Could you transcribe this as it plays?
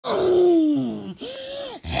No.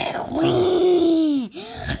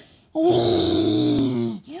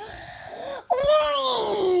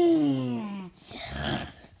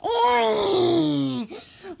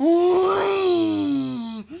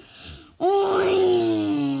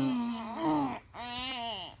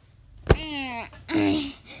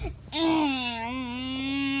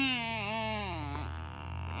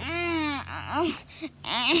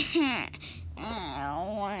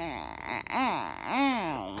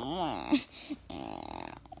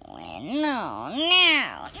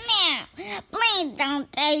 Please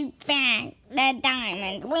don't take back the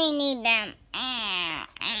diamonds. We need them.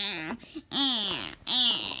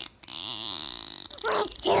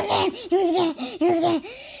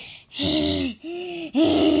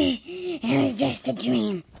 It was just a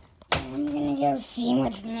dream. I'm gonna go see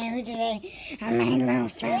what's new today on my little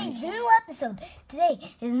friends. Today's a new episode. Today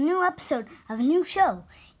is a new episode of a new show.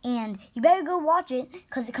 And you better go watch it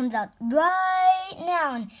because it comes out right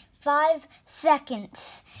now in 5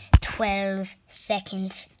 seconds. 12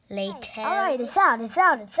 seconds later. Alright, it's out.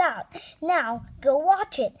 Now, go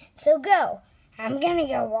watch it. So go. I'm gonna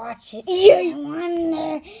go watch it. I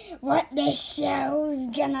wonder what this show's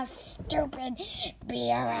gonna stupid be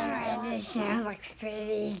about. This sounds like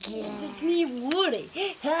pretty good. It's me, Woody.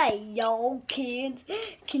 Hey, y'all kids.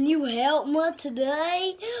 Can you help me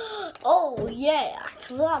today? Oh, yeah,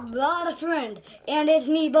 'cause I brought a friend. And it's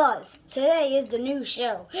me, Buzz. Today is the new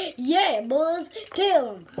show. Yeah, Buzz,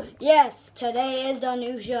 tell him. Yes, today is the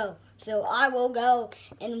new show. So I will go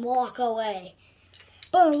and walk away.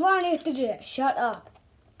 But why do you have to do that? Shut up.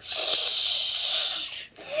 Shh.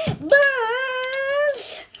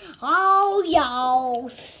 Buzz! Oh, y'all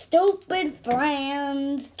stupid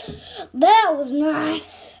friends. That was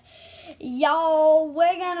nice. Y'all,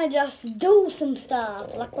 we're gonna just do some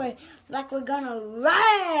stuff. Like we're gonna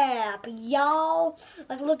rap, y'all.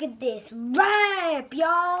 Like, look at this. Rap,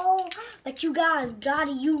 y'all. Like, you guys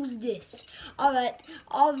gotta use this. Alright,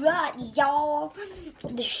 y'all.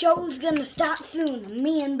 The show's gonna start soon.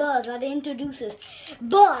 Me and Buzz are to introduce us.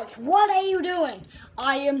 Buzz, what are you doing?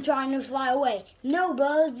 I am trying to fly away. No,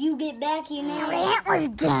 Buzz, you get back here now. That was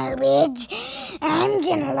garbage. I'm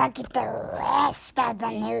gonna look at the rest of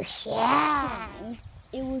the new show.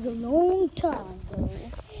 It was a long time ago.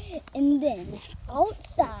 And then,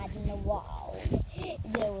 outside in the wild,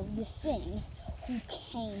 there was this thing who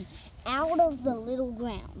came out of the little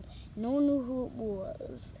ground. No one knew who it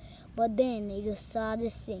was. But then they just saw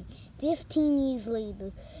this thing. 15 years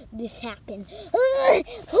later, this happened.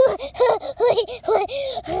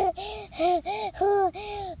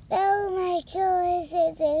 Oh my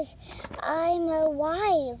goodness, I'm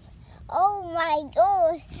alive. Oh my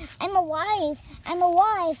gosh, I'm alive.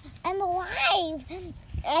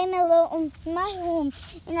 I'm a little mushroom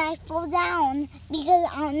and I fall down because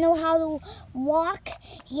I don't know how to walk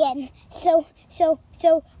yet. I'm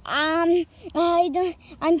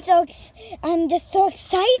just so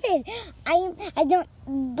excited. I don't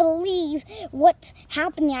believe what's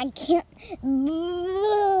happening. I can't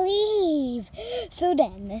believe. So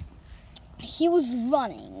then, he was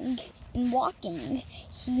running and walking.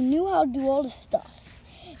 He knew how to do all the stuff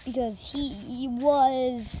because he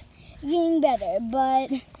was getting better,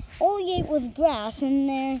 but all he ate was grass and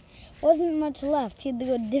there wasn't much left. He had to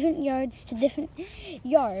go different yards to different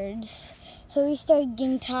yards. So he started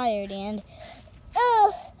getting tired and,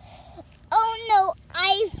 oh no,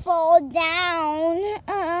 I fall down.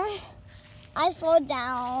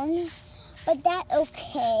 But that's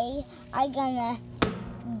okay. I'm gonna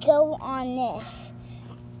go on this.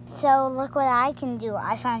 So look what I can do.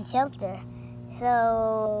 I found shelter.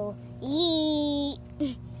 So, yee.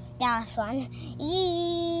 That was fun.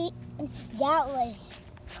 Yee. That was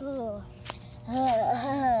cool.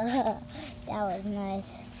 That was nice.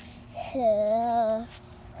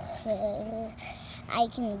 I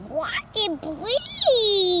can walk and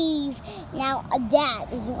breathe. Now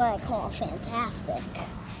that is what I call fantastic.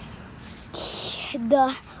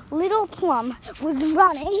 The little plum was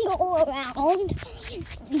running all around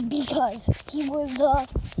because he was a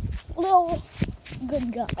little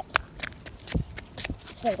good guy.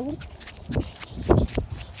 So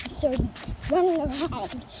he started running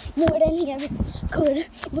around more than he ever could,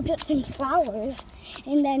 looked at some flowers,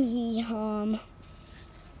 and then he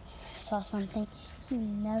saw something he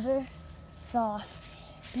never saw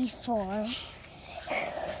before.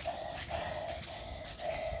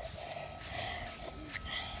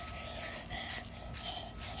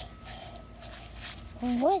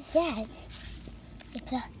 What's that?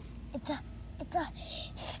 It's a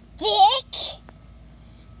stick.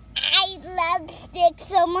 I love sticks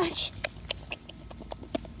so much.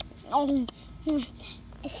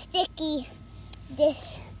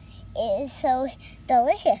 this is so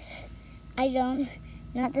delicious. I don't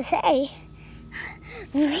know what to say.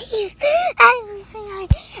 Everything I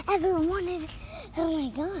ever wanted. Oh my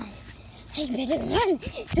gosh. I better run.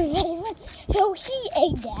 So he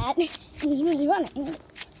ate that, and he was running,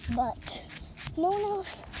 but no one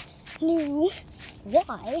else knew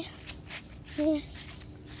why. Yeah.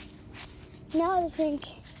 Now I think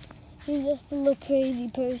he's just a little crazy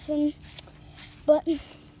person, but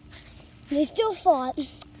they still thought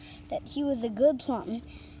that he was a good plum.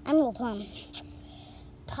 I'm a little plum.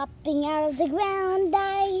 Popping out of the ground,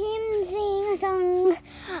 I him sing a song.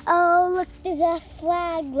 Oh, look, there's a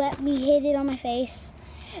flag. Let me hit it on my face.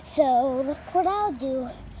 So look what I'll do.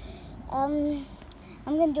 I'm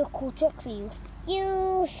gonna do a cool trick for you.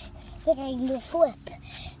 Use. Then I can do a flip.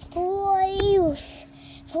 Use.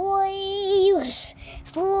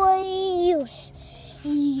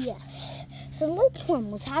 Yes. So Little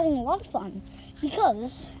Plum was having a lot of fun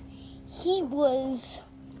because he was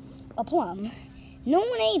a plum. No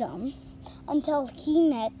one ate him until he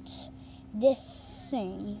met this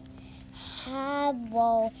thing.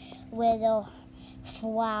 Hello, little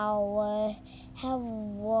flower.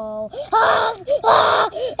 Hello.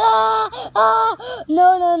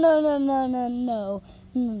 No.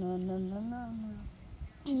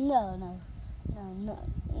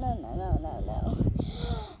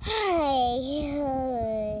 Hi.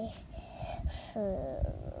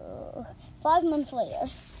 5 months later,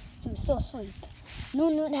 he was still asleep. No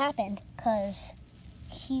one knew what happened because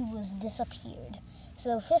he was disappeared.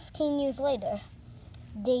 So 15 years later,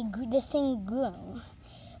 this thing grew.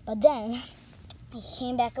 But then, he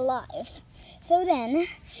came back alive. So then,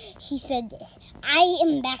 he said this, I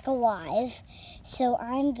am back alive, so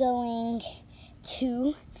I'm going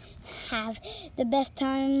to have the best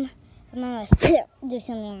time of my life. Do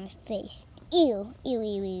something on my face. Ew.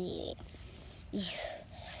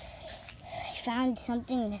 I found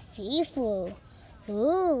something to see through.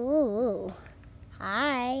 Ooh.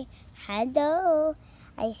 Hi. Hello.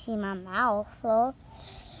 I see my mouth.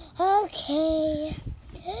 Okay.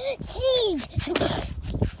 Seeds.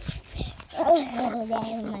 Oh, that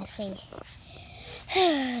hit my face.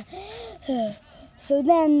 So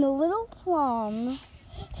then the little plum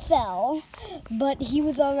fell, but he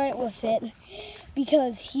was all right with it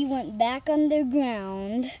because he went back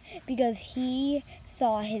underground because he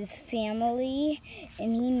saw his family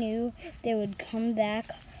and he knew they would come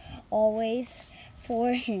back always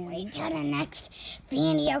for him. Wait till the next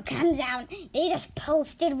video comes out. They just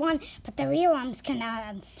posted one, but the real one's coming out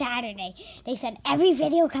on Saturday. They said every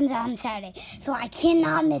video comes out on Saturday, so I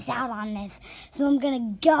cannot miss out on this. So I'm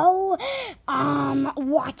gonna go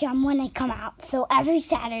watch them when they come out. So every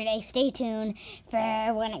Saturday, stay tuned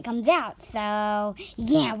for when it comes out. So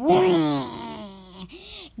yeah.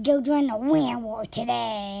 Go join the Wham War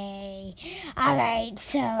today. Alright,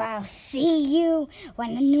 so I'll see you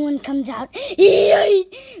when the new one comes out.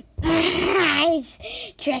 I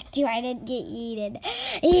tricked you, I didn't get yeeted.